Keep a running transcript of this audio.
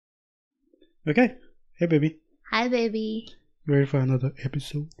Okay. Hey, baby. Hi, baby. You ready for another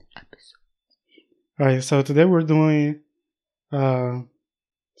episode? Alright, so today we're doing some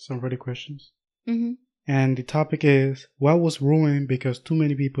Reddit questions. Mm-hmm. And the topic is, what was ruined because too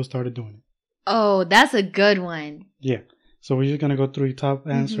many people started doing it? Oh, that's a good one. Yeah. So we're just going to go through the top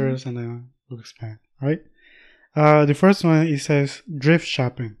answers and then we'll expand. Alright? The first one, it says thrift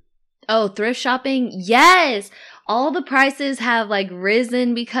shopping. Oh, thrift shopping? Yes! All the prices have,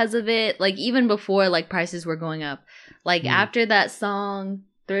 risen because of it. Even before, prices were going up. After that song,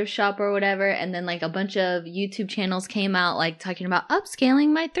 Thrift Shop or whatever, and then, a bunch of YouTube channels came out, talking about upscaling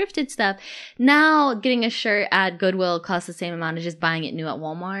my thrifted stuff. Now, getting a shirt at Goodwill costs the same amount as just buying it new at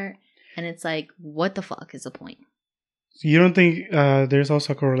Walmart. And it's what the fuck is the point? So you don't think there's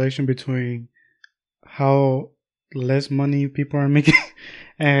also a correlation between how less money people are making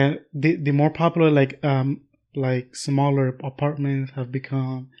and the more popular smaller apartments have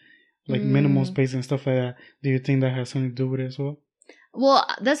become minimal space and stuff like that? Do you think that has something to do with it as well? Well,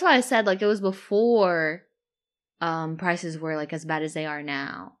 that's why I said it was before prices were as bad as they are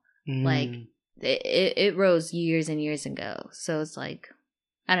now. It rose years and years ago. So it's I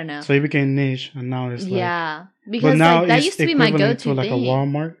don't know. So it became niche and now it's because now that used to be my go-to to thing. A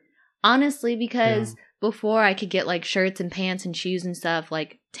Walmart. Honestly, because before I could get shirts and pants and shoes and stuff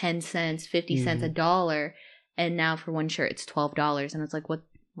 10 cents, 50 cents, $1, and now for one shirt it's $12 and it's what?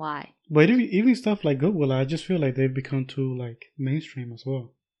 Why? But even stuff like Goodwill, I just feel like they've become too mainstream as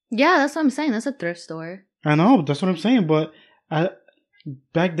well. Yeah, that's what I'm saying. That's a thrift store. I know, that's what I'm saying. But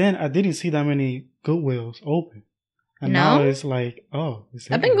back then I didn't see that many Goodwills open, and now it's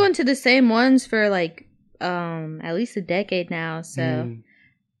I've been going to the same ones for at least a decade now. So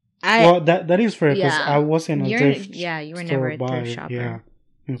that is fair because I wasn't a thrift. Yeah, you were never a thrift shopper. Yeah,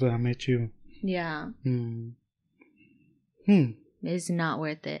 until I met you. Yeah. It's not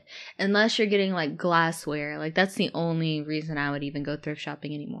worth it. Unless you're getting glassware. That's the only reason I would even go thrift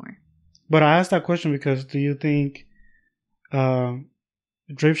shopping anymore. But I asked that question because do you think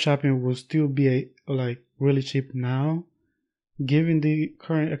thrift shopping will still be really cheap now, given the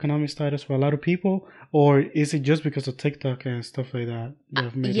current economic status for a lot of people? Or is it just because of TikTok and stuff like that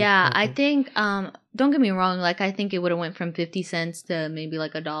have made it I think, don't get me wrong, I think it would have went from 50 cents to maybe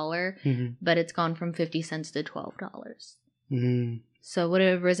 $1, but it's gone from 50 cents to $12. So would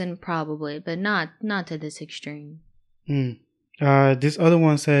it have risen? Probably, but not to this extreme. This other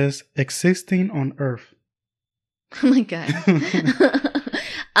one says existing on Earth. Oh my god.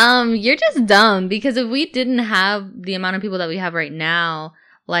 You're just dumb because if we didn't have the amount of people that we have right now,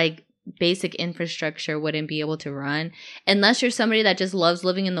 basic infrastructure wouldn't be able to run unless you're somebody that just loves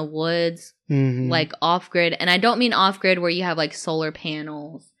living in the woods, off grid. And I don't mean off grid where you have solar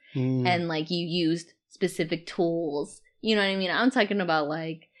panels and you used specific tools. You know what I mean? I'm talking about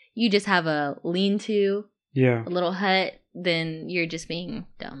you just have a lean-to, a little hut, then you're just being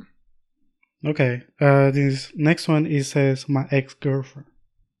dumb. Okay. This next one, it says my ex-girlfriend.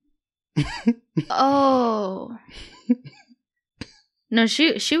 Oh. No,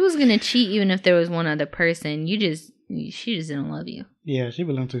 she was gonna cheat even if there was one other person. She just didn't love you. Yeah, she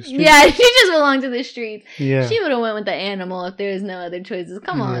belonged to the streets. Yeah, she just belonged to the streets. Yeah. She would have went with the animal if there was no other choices.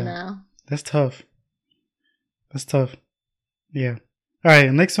 Come on now. That's tough. Yeah. All right.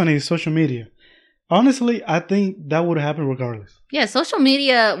 Next one is social media. Honestly, I think that would happen regardless. Yeah, social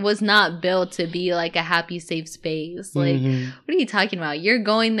media was not built to be a happy, safe space. What are you talking about? You're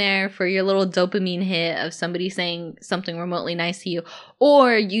going there for your little dopamine hit of somebody saying something remotely nice to you,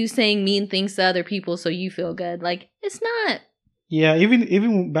 or you saying mean things to other people so you feel good. It's not. Yeah,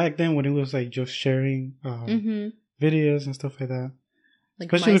 even back then when it was just sharing videos and stuff like that.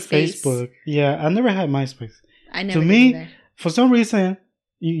 Especially with Facebook. Yeah, I never had MySpace. I never did me, either. For some reason,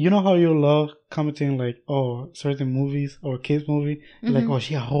 you know how you love commenting certain movies or kids movie,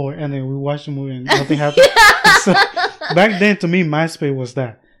 she a whore, and then we watch the movie and nothing happened. So back then, to me, MySpace was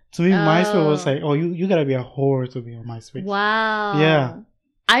that. To me, MySpace was you gotta be a whore to be on MySpace. Wow. Yeah.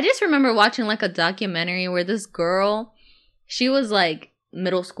 I just remember watching a documentary where this girl, she was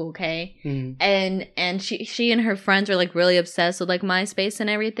middle school, okay, and she and her friends were really obsessed with MySpace and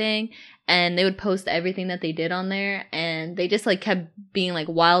everything. And they would post everything that they did on there. And they just kept being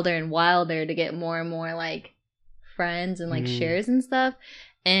wilder and wilder to get more and more friends and shares and stuff.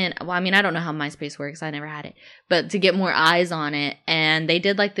 And well, I mean, I don't know how MySpace works. I never had it. But to get more eyes on it. And they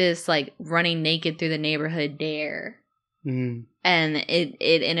did this running naked through the neighborhood dare. And it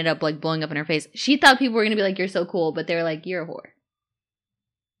ended up blowing up in her face. She thought people were going to be you're so cool. But they were you're a whore.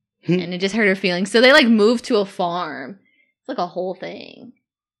 And it just hurt her feelings. So they moved to a farm. It's a whole thing.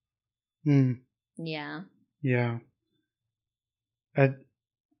 Yeah. Yeah.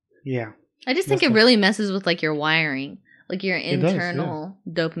 Yeah. I just think it really messes with like your wiring, like your internal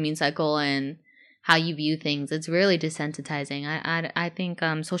dopamine cycle and how you view things. It's really desensitizing. I think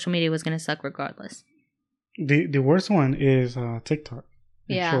social media was gonna suck regardless. The worst one is TikTok.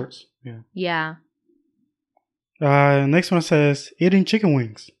 Yeah. Shorts. Yeah. Next one says eating chicken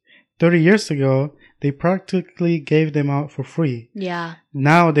wings. 30 years ago, they practically gave them out for free. Yeah.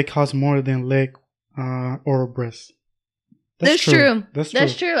 Now they cost more than leg or breast. That's true.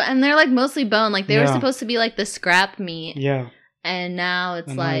 That's true. And they're like mostly bone. Like they were supposed to be like the scrap meat. Yeah. And now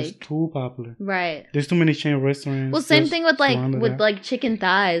it's it's too popular. Right. There's too many chain restaurants. Well, same thing with like chicken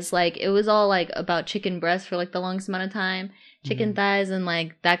thighs. Like it was all like about chicken breast for like the longest amount of time. Chicken thighs and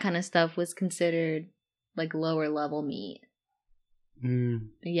like that kind of stuff was considered like lower level meat.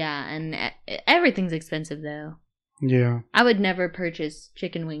 Yeah, and everything's expensive though. Yeah. I would never purchase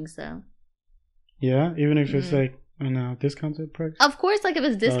chicken wings though. Yeah, even if it's like on a discounted price. Of course, like if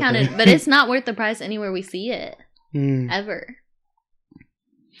it's discounted, but it's not worth the price anywhere we see it ever.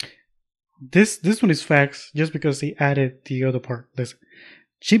 This one is facts just because they added the other part. Listen,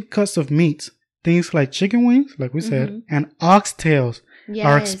 cheap cuts of meats, things like chicken wings, like we said, and oxtails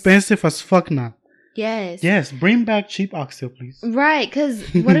are expensive as fuck now. Yes, bring back cheap oxtail, please. Right, because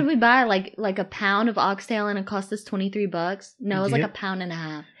what did we buy? Like a pound of oxtail and it cost us $23? No, it was like a pound and a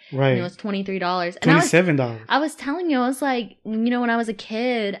half. Right. And it was $23. $27. I was telling you, I was like, when I was a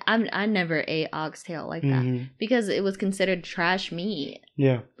kid, I never ate oxtail like that because it was considered trash meat.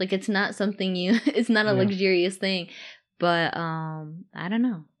 Yeah. Like it's not something it's not a luxurious thing. But I don't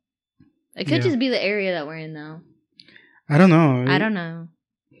know. It could just be the area that we're in though. I don't know.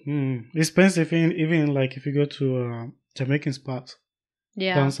 Expensive even like if you go to Jamaican spots.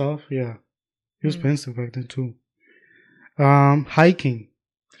 Yeah. Down south, it was expensive back then too. Hiking.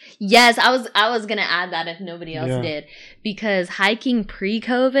 Yes, I was gonna add that if nobody else did. Because hiking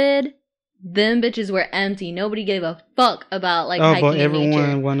pre-COVID, them bitches were empty. Nobody gave a fuck about like hiking but in everyone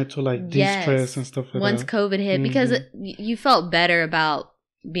nature. Wanted to like de-stress and stuff like that. Once COVID hit, because you felt better about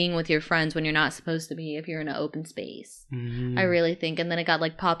being with your friends when you're not supposed to be if you're in an open space. I really think. And then it got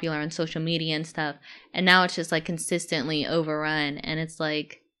like popular on social media and stuff. And now it's just like consistently overrun. And it's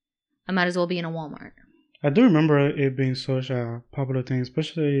like, I might as well be in a Walmart. I do remember it being such a popular thing,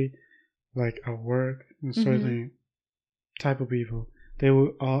 especially like at work and certain type of people. They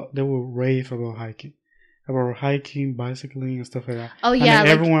would rave about hiking, bicycling, and stuff like that. Oh yeah, and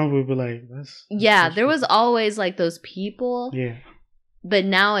everyone would be like, "That's there was always like those people." Yeah, but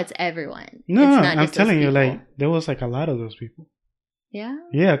now it's everyone. No, I'm telling you, like there was like a lot of those people. Yeah.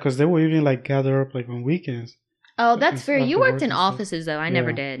 Yeah, because they would even like gather up like on weekends. Oh, that's fair. You worked in offices though. I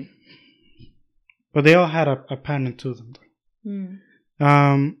never did. But they all had a pattern to them.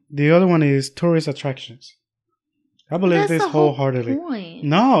 The other one is tourist attractions. I believe this wholeheartedly. Point.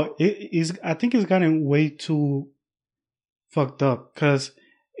 No, it is. I think it's gotten way too fucked up. Because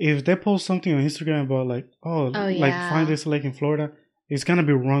if they post something on Instagram about like, like find this lake in Florida, it's gonna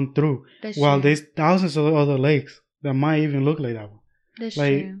be run through. While there's thousands of other lakes that might even look like that one. That's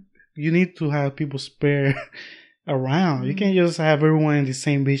like, true. You need to have people spare around. You can't just have everyone in the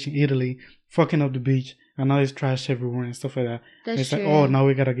same beach in Italy fucking up the beach and now there's trash everywhere and stuff like that. It's true. Like, oh, now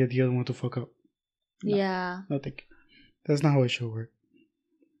we gotta get the other one to fuck up. No, yeah. I think that's not how it should work.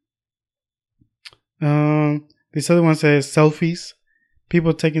 This other one says selfies.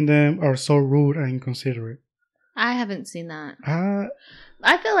 People taking them are so rude and inconsiderate. I haven't seen that.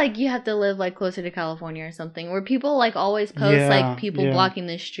 I feel like you have to live like closer to California or something where people like always post like people blocking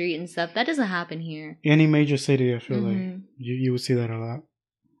the street and stuff. That doesn't happen here. Any major city, I feel like you would see that a lot.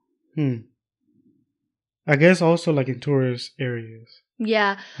 I guess also like in tourist areas.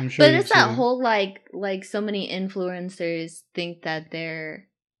 Yeah, I'm sure. But it's that whole like so many influencers think that they're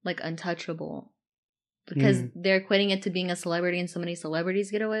like untouchable because they're equating it to being a celebrity, and so many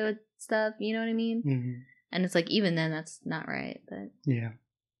celebrities get away with stuff. You know what I mean? And it's like even then that's not right. But yeah,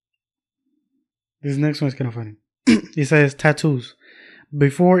 this next one is kind of funny. It says tattoos.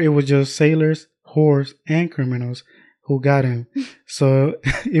 Before it was just sailors, whores, and criminals who got him, so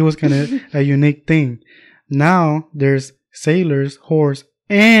it was kind of a unique thing. Now there's sailors, whores,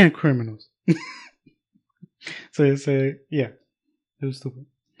 and criminals. So it's it was stupid.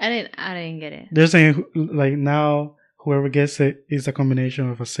 I didn't get it. They're saying like now whoever gets it is a combination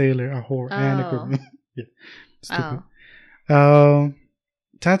of a sailor, a whore, and a criminal. Yeah, stupid.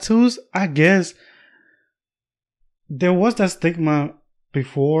 Tattoos. I guess there was that stigma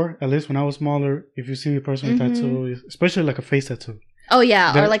before. At least when I was smaller, if you see a person with tattoo, especially like a face tattoo. Oh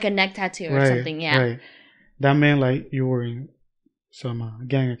yeah, or like a neck tattoo or something. Yeah. Right. That meant like you were in some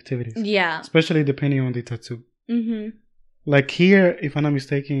gang activities. Yeah. Especially depending on the tattoo. Like here, if I'm not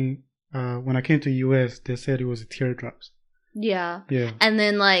mistaken, when I came to US, they said it was the teardrops. Yeah. Yeah. And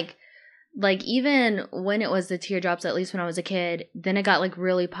then like even when it was the teardrops, at least when I was a kid, then it got like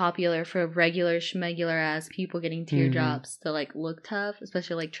really popular for regular schmegular ass people getting teardrops to like look tough,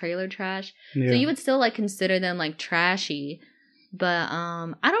 especially like trailer trash. Yeah. So you would still like consider them like trashy, but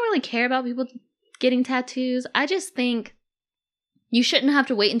I don't really care about people getting tattoos. I just think you shouldn't have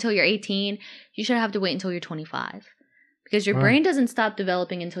to wait until you're 18. You should have to wait until you're 25. Because your brain doesn't stop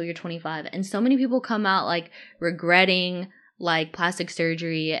developing until you're 25. And so many people come out like regretting like plastic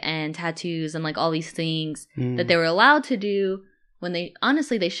surgery and tattoos and like all these things that they were allowed to do when they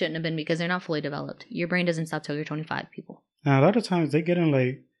honestly they shouldn't have been, because they're not fully developed. Your brain doesn't stop till you're 25, people. Now, a lot of times they get in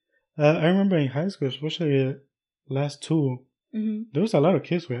like, I remember in high school, especially last two, there was a lot of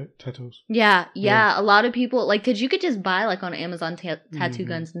kids with tattoos. Yeah. A lot of people, like, cause you could just buy like on Amazon tattoo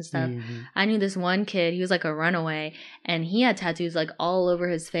guns and stuff. I knew this one kid, he was like a runaway, and he had tattoos like all over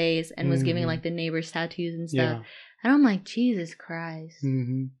his face and was giving like the neighbors tattoos and stuff. Yeah. And I'm like, Jesus Christ.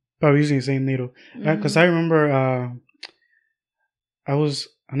 Probably using the same needle. Because I remember, I'm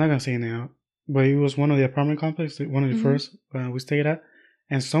not going to say it now, but it was one of the apartment complexes, one of the first we stayed at.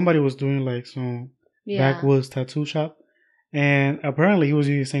 And somebody was doing like some backwoods tattoo shop. And apparently he was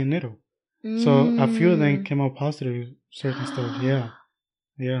using the same needle. So a few of them came out positive, certain stuff.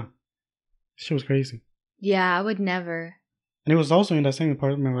 Yeah. Shit was crazy. Yeah, I would never. And it was also in that same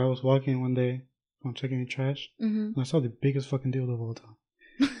apartment where I was walking one day. I'm checking the trash, and I saw the biggest fucking dildo of all time.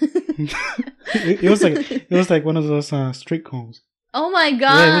 it was like one of those street combs. Oh my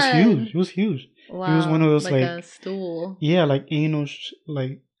god! Yeah, it was huge. Wow, it was one of those like a stool. Yeah, like anal,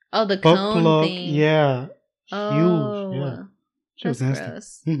 like the cone plug thing. Yeah, huge. Yeah, that's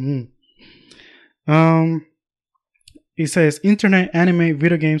gross. It says internet, anime,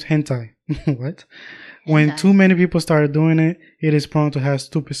 video games, hentai. What? When too many people started doing it, it is prone to have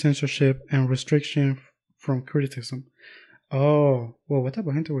stupid censorship and restriction from criticism. Oh, well, what type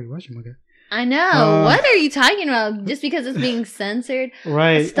of hentai were you watching, my guy? I know. What are you talking about? Just because it's being censored?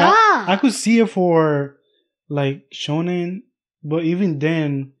 Right. Stop. I could see it for, like, shonen, but even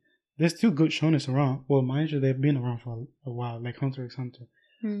then, there's still good shonens around. Well, mind you, they've been around for a while, like Hunter x Hunter.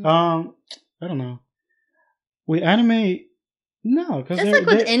 I don't know. With anime... No, because it's like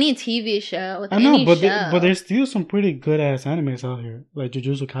with any TV show. With I know, any but show. but there's still some pretty good ass animes out here. Like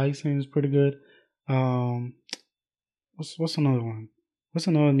Jujutsu Kaisen is pretty good. What's another one? What's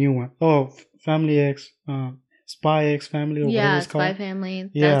another new one? Oh, Family X, Spy X Family, or whatever it's called. Spy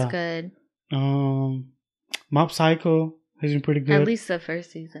Family. Yeah. That's good. Mob Psycho has been pretty good. At least the first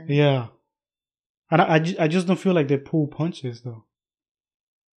season. Yeah, and I just don't feel like they pull punches though.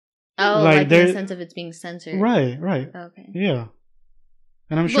 Oh, like in the sense of it's being censored. Right. Okay. Yeah.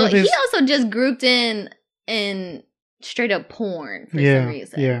 And I'm sure he also just grouped in straight up porn for some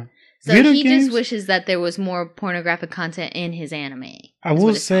reason. Yeah. So he just wishes that there was more pornographic content in his anime. I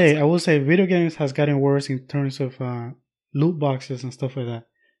will say video games has gotten worse in terms of loot boxes and stuff like that.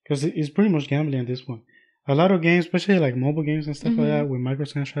 Because it's pretty much gambling at this point. A lot of games, especially like mobile games and stuff like that with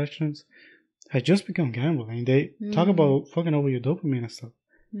microtransactions, have just become gambling. They talk about fucking over your dopamine and stuff.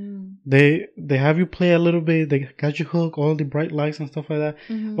 They have you play a little bit. They got you hooked. All the bright lights and stuff like that.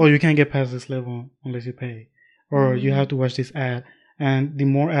 Oh, you can't get past this level unless you pay, or you have to watch this ad. And the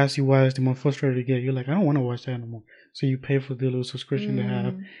more ads you watch, the more frustrated you get. You're like, I don't want to watch that anymore. So you pay for the little subscription they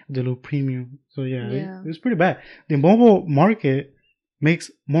have, the little premium. So it's pretty bad. The mobile market makes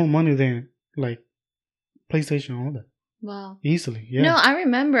more money than like PlayStation and all that. Wow. Easily. Yeah. No, I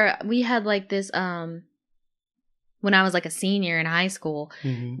remember we had like this when I was like a senior in high school,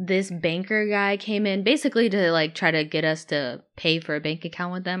 this banker guy came in basically to like try to get us to pay for a bank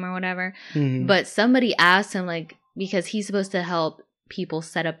account with them or whatever. But somebody asked him, like, because he's supposed to help people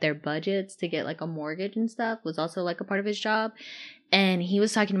set up their budgets to get like a mortgage and stuff, was also like a part of his job. And he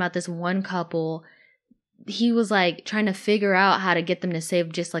was talking about this one couple. He was like trying to figure out how to get them to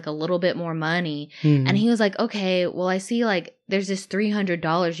save just like a little bit more money. And he was like, okay, well, I see like there's this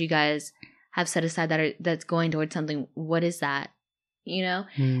 $300 you guys have set aside that's going towards something. What is that? You know?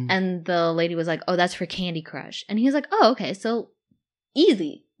 And the lady was like, oh, that's for Candy Crush. And he was like, oh, okay, so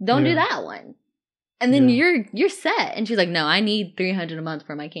easy. Don't do that one. And then you're set. And she's like, no, I need $300 a month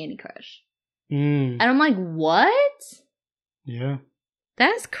for my Candy Crush. And I'm like, what? Yeah.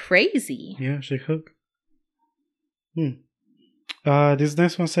 That's crazy. Yeah, she hook. This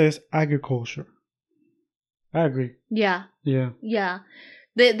next one says agriculture. I agree. Yeah.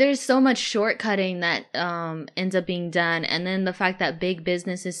 There's so much shortcutting that ends up being done. And then the fact that big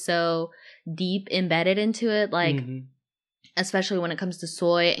business is so deep embedded into it, like, especially when it comes to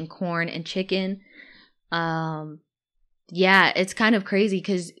soy and corn and chicken. It's kind of crazy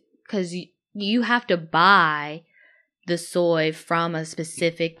because because you have to buy the soy from a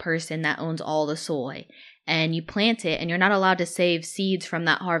specific person that owns all the soy. And you plant it, and you're not allowed to save seeds from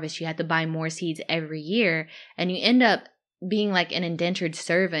that harvest. You have to buy more seeds every year. And you end up being like an indentured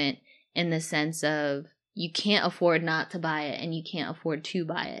servant in the sense of you can't afford not to buy it, and you can't afford to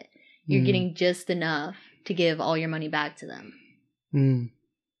buy it. You're getting just enough to give all your money back to them. And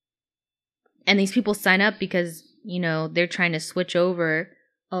these people sign up because, you know, they're trying to switch over.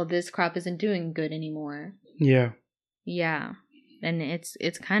 Oh, this crop isn't doing good anymore. Yeah. Yeah. And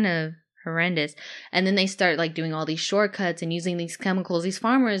it's kind of horrendous. And then they start like doing all these shortcuts and using these chemicals. These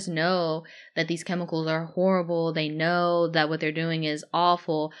farmers know that these chemicals are horrible. They know that what they're doing is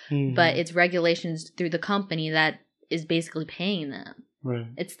awful, but it's regulations through the company that is basically paying them. Right.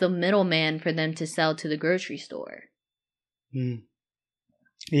 It's the middleman for them to sell to the grocery store.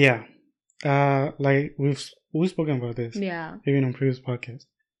 Yeah. Like we've spoken about this. Yeah. Even on previous podcasts.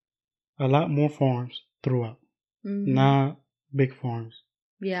 A lot more farms throughout. Not big farms.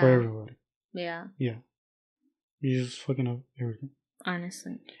 Yeah. For everybody. Yeah. Yeah. You just fucking up everything.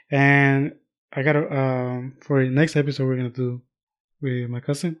 Honestly. And I gotta for the next episode we're gonna do with my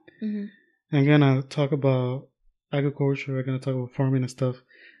cousin. I'm gonna talk about agriculture. We're gonna talk about farming and stuff,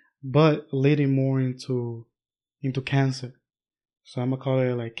 but leading more into cancer. So I'm gonna call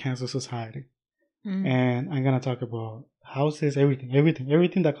it like Cancer Society. And I'm gonna talk about houses,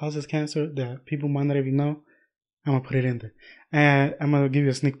 everything that causes cancer that people might not even know. I'm gonna put it in there, and I'm gonna give you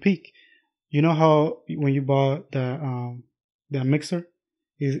a sneak peek. You know how when you bought the mixer,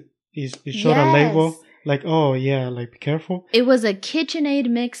 it showed a label like, oh yeah, like be careful. It was a KitchenAid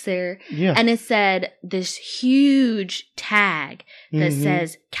mixer, and it said this huge tag that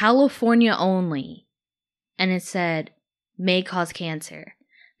says California only, and it said may cause cancer.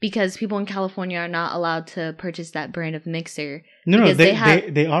 Because people in California are not allowed to purchase that brand of mixer. No, they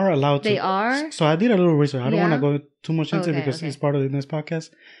are allowed to. They are? So I did a little research. I don't want to go too much into it because it's part of the next podcast.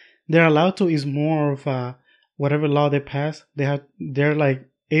 They're allowed to. Is more of whatever law they pass. They're like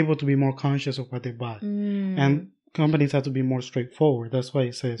able to be more conscious of what they buy, and companies have to be more straightforward. That's why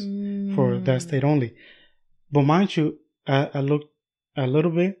it says for that state only. But mind you, I looked a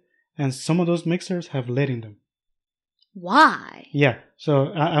little bit, and some of those mixers have lead in them. Why? Yeah,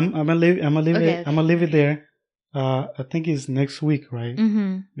 so I'm gonna leave it there. I think it's next week, right?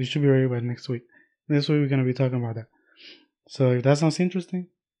 We should be ready by next week. Next week we're gonna be talking about that. So if that sounds interesting,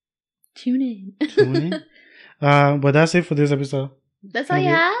 tune in. But that's it for this episode. That's all you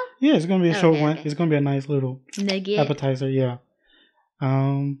have? Yeah, it's gonna be a short one. It's gonna be a nice little appetizer. Yeah.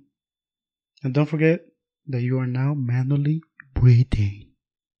 And don't forget that you are now manually breathing.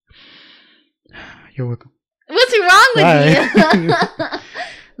 You're welcome. What's wrong with you?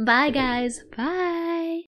 Bye, guys. Bye.